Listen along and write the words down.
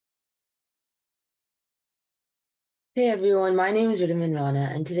Hey everyone, my name is Ramon,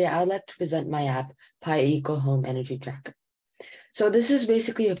 and today I'd like to present my app, PyEco Home Energy Tracker. So this is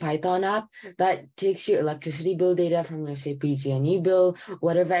basically a Python app that takes your electricity bill data from your, say, PG&E bill,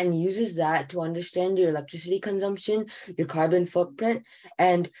 whatever, and uses that to understand your electricity consumption, your carbon footprint,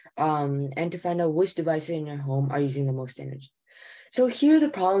 and to find out which devices in your home are using the most energy. So here are the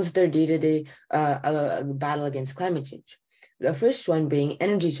problems with their day-to-day battle against climate change. The first one being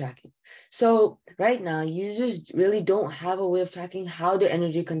energy tracking. So right now, users really don't have a way of tracking how their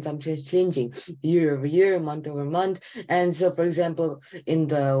energy consumption is changing year over year, month over month. And so, for example, in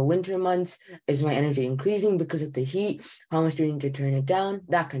the winter months, is my energy increasing because of the heat? How much do we need to turn it down?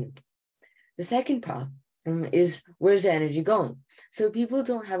 That kind of thing. The second problem is where's the energy going? So people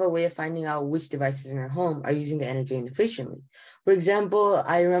don't have a way of finding out which devices in their home are using the energy inefficiently. For example,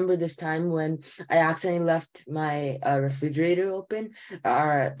 I remember this time when I accidentally left my refrigerator open,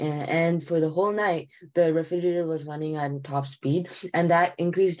 and for the whole night, the refrigerator was running at top speed, and that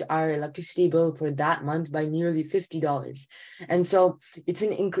increased our electricity bill for that month by nearly $50. And so it's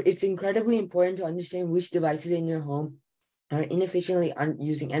incredibly important to understand which devices in your home are inefficiently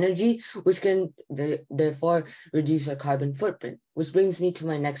using energy, which can therefore reduce our carbon footprint. Which brings me to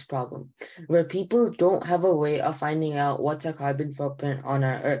my next problem, where people don't have a way of finding out what's our carbon footprint on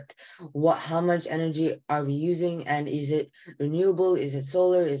our Earth. How much energy are we using, and is it renewable? Is it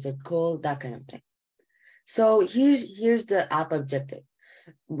solar? Is it coal? That kind of thing. So here's the app objective.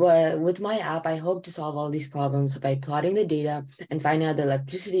 But with my app, I hope to solve all these problems by plotting the data and finding out the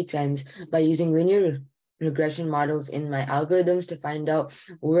electricity trends by using linear regression models in my algorithms to find out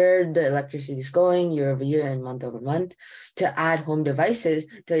where the electricity is going year over year and month over month, to add home devices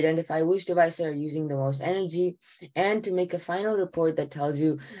to identify which devices are using the most energy, and to make a final report that tells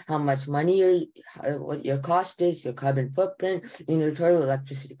you how much money what your cost is, your carbon footprint, and your total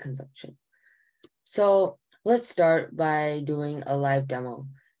electricity consumption. So let's start by doing a live demo.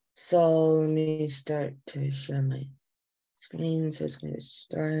 So let me start to share my screen. So it's going to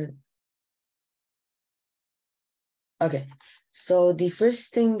start. Okay, so the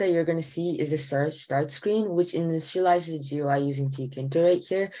first thing that you're going to see is a search start screen, which initializes the GUI using tkinter right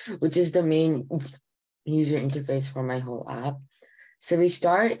here, which is the main user interface for my whole app. So we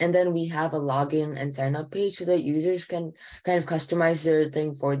start, and then we have a login and sign up page so that users can kind of customize their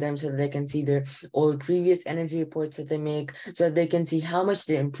thing for them, so that they can see their old previous energy reports that they make, so that they can see how much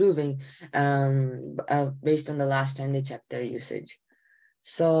they're improving based on the last time they checked their usage.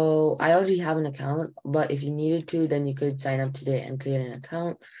 So I already have an account, but if you needed to, then you could sign up today and create an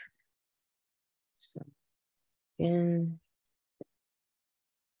account. So in.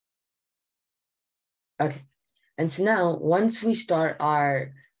 Okay. And so now, once we start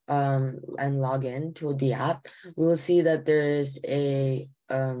our and log in to the app, we will see that there is a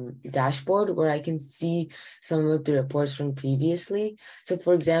dashboard where I can see some of the reports from previously. So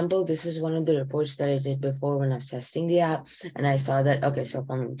for example, this is one of the reports that I did before when I was testing the app. And I saw that, okay, so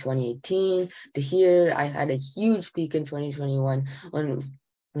from 2018 to here, I had a huge peak in 2021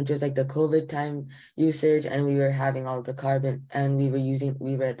 which was like the COVID time usage, and we were having all the carbon, and we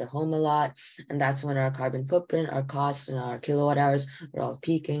were at the home a lot. And that's when our carbon footprint, our costs, and our kilowatt hours were all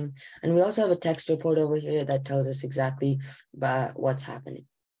peaking. And we also have a text report over here that tells us exactly about what's happening.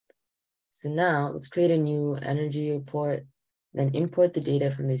 So now let's create a new energy report, then import the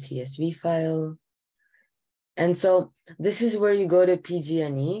data from the CSV file. And so this is where you go to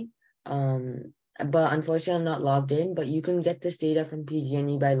PG&E. But unfortunately, I'm not logged in, but you can get this data from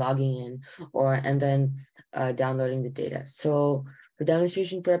PG&E by logging in and then downloading the data. So for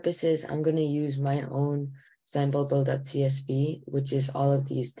demonstration purposes, I'm going to use my own sample.csv, which is all of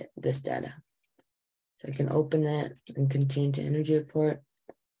this data. So I can open that and continue to energy report.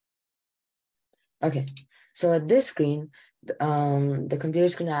 Okay, so at this screen, the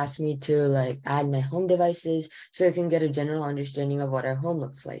computer's going to ask me to add my home devices so I can get a general understanding of what our home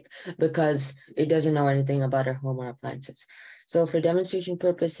looks like, because it doesn't know anything about our home or appliances. So for demonstration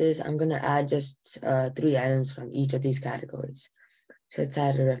purposes, I'm going to add just 3 items from each of these categories. So let's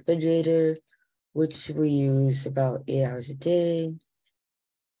add a refrigerator, which we use about 8 hours a day.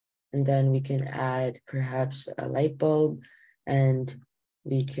 And then we can add perhaps a light bulb, and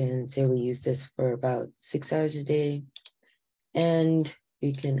we can say we use this for about 6 hours a day. And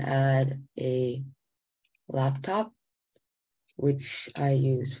we can add a laptop, which I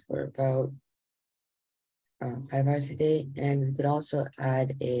use for about 5 hours a day. And we could also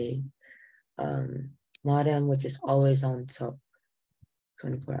add a modem, which is always on, so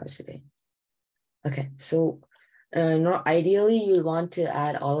 24 hours a day. Okay, so ideally you'd want to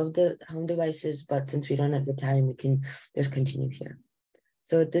add all of the home devices, but since we don't have the time, we can just continue here.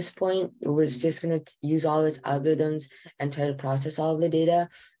 So at this point, we're just going to use all its algorithms and try to process all the data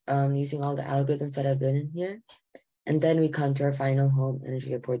using all the algorithms that I've written here. And then we come to our final home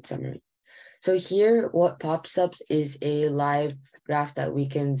energy report summary. So here, what pops up is a live graph that we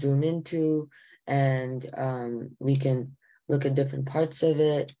can zoom into, and we can look at different parts of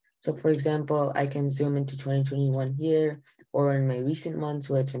it. So for example, I can zoom into 2021 here, or in my recent months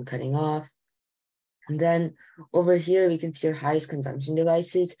where it's been cutting off. And then over here, we can see our highest consumption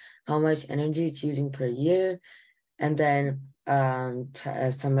devices, how much energy it's using per year, and then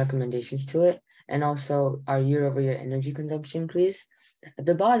some recommendations to it, and also our year-over-year energy consumption increase. At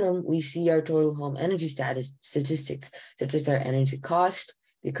the bottom, we see our total home energy statistics, such as our energy cost,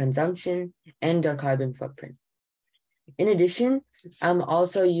 the consumption, and our carbon footprint. In addition, I'm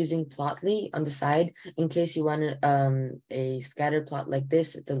also using Plotly on the side in case you want a scatter plot like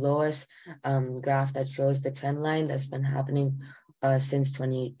this, the lowest graph that shows the trend line that's been happening since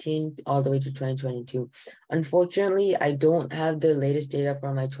 2018 all the way to 2022. Unfortunately, I don't have the latest data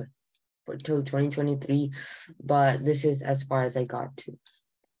for my till 2023, but this is as far as I got to.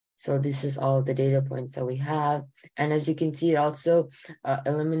 So this is all the data points that we have. And as you can see, it also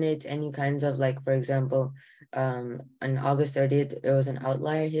eliminates any kinds of, like, for example, on August 30th, there was an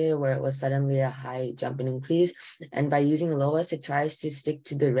outlier here where it was suddenly a high jump and increase. And by using lowest, it tries to stick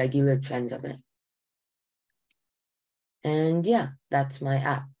to the regular trends of it. And yeah, that's my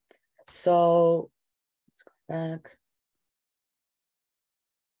app. So let's go back.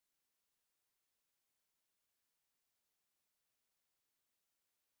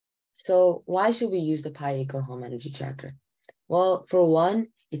 So why should we use the PyEco Home Energy Tracker? Well, for one,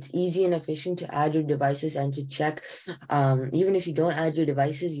 it's easy and efficient to add your devices and to check. Even if you don't add your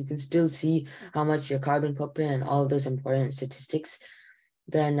devices, you can still see how much your carbon footprint and all those important statistics.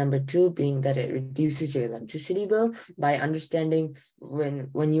 Then number two being that it reduces your electricity bill by understanding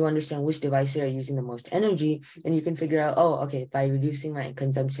when you understand which devices are using the most energy, and you can figure out, oh, okay, by reducing my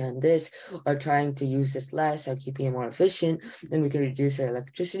consumption on this or trying to use this less or keeping it more efficient, then we can reduce our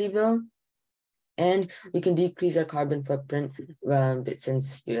electricity bill. And we can decrease our carbon footprint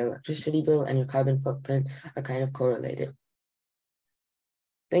since your electricity bill and your carbon footprint are kind of correlated.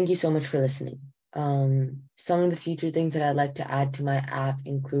 Thank you so much for listening. Some of the future things that I'd like to add to my app,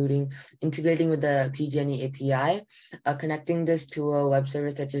 including integrating with the PG&E API, connecting this to a web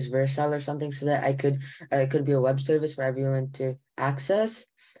service such as Vercel or something, so that it could be a web service for everyone to access.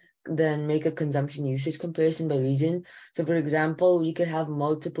 Then make a consumption usage comparison by region. So for example, we could have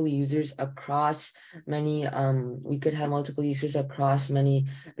multiple users across many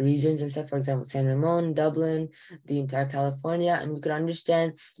regions and stuff. For example, San Ramon, Dublin, the entire California, and we could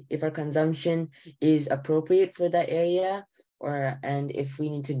understand if our consumption is appropriate for that area, and if we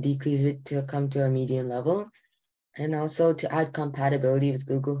need to decrease it to come to a median level. And also to add compatibility with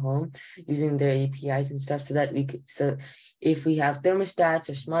Google Home using their APIs and stuff, so that so if we have thermostats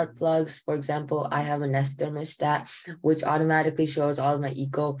or smart plugs, for example, I have a Nest thermostat, which automatically shows all of my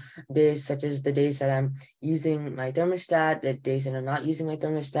eco days, such as the days that I'm using my thermostat, the days that I'm not using my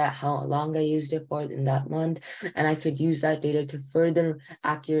thermostat, how long I used it for in that month. And I could use that data to further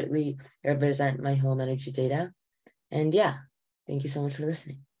accurately represent my home energy data. And yeah, thank you so much for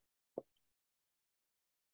listening.